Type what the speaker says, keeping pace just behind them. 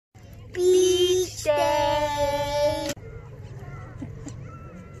Beach day!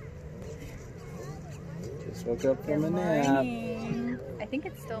 Just woke up from a nap. Morning. I think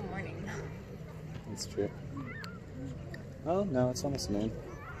it's still morning. That's true. Oh, no, it's almost noon.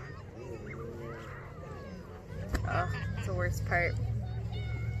 Oh, it's the worst part.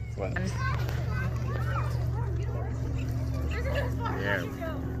 What? Yeah.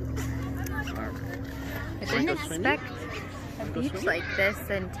 I didn't expect a beach like this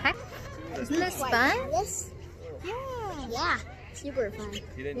in Texas. Isn't this fun? This? Yeah. Yeah, super fun.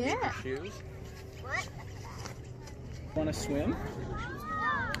 You didn't Yeah. get your shoes? What? Want to swim?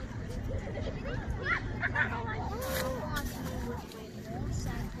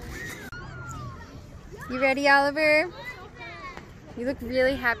 You ready, Oliver? You look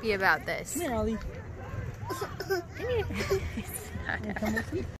really happy about this. Come here, Ollie. Come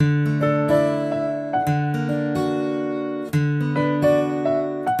with me.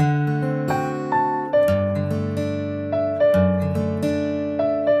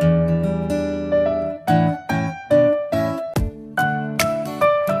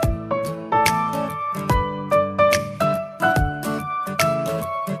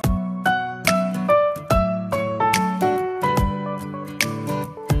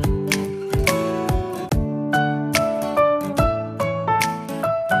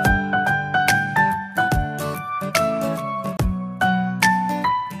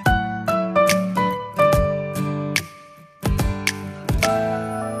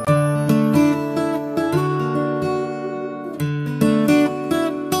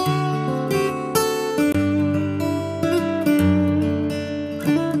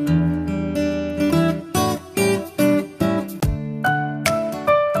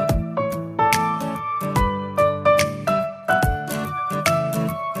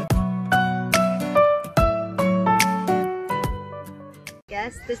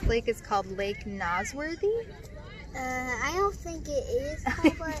 Yes, this lake is called Lake Nosworthy. I don't think it is,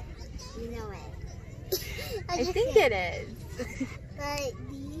 but you know it. I think it is. But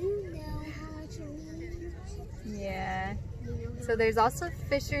do you know how much it means? Yeah. You know So there's also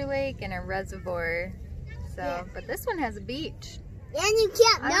Fisher Lake and a reservoir. So, Yeah. but this one has a beach. and you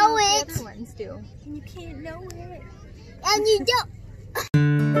can't I don't know if the it. other ones do. And you can't know it. And you don't.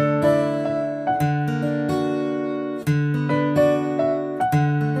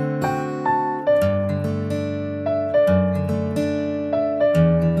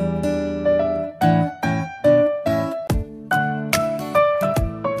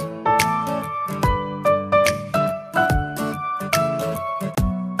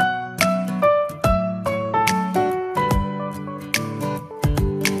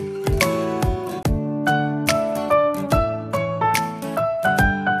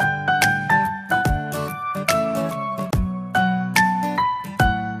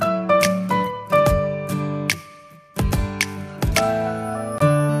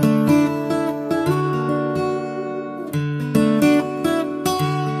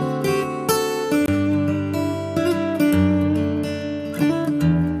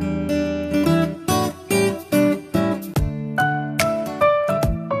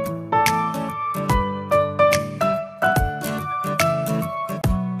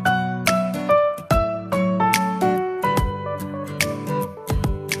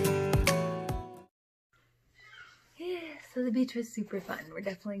 So the beach was super fun. We're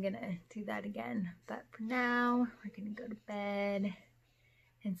definitely gonna do that again. But for now, we're gonna go to bed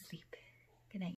and sleep. Good night.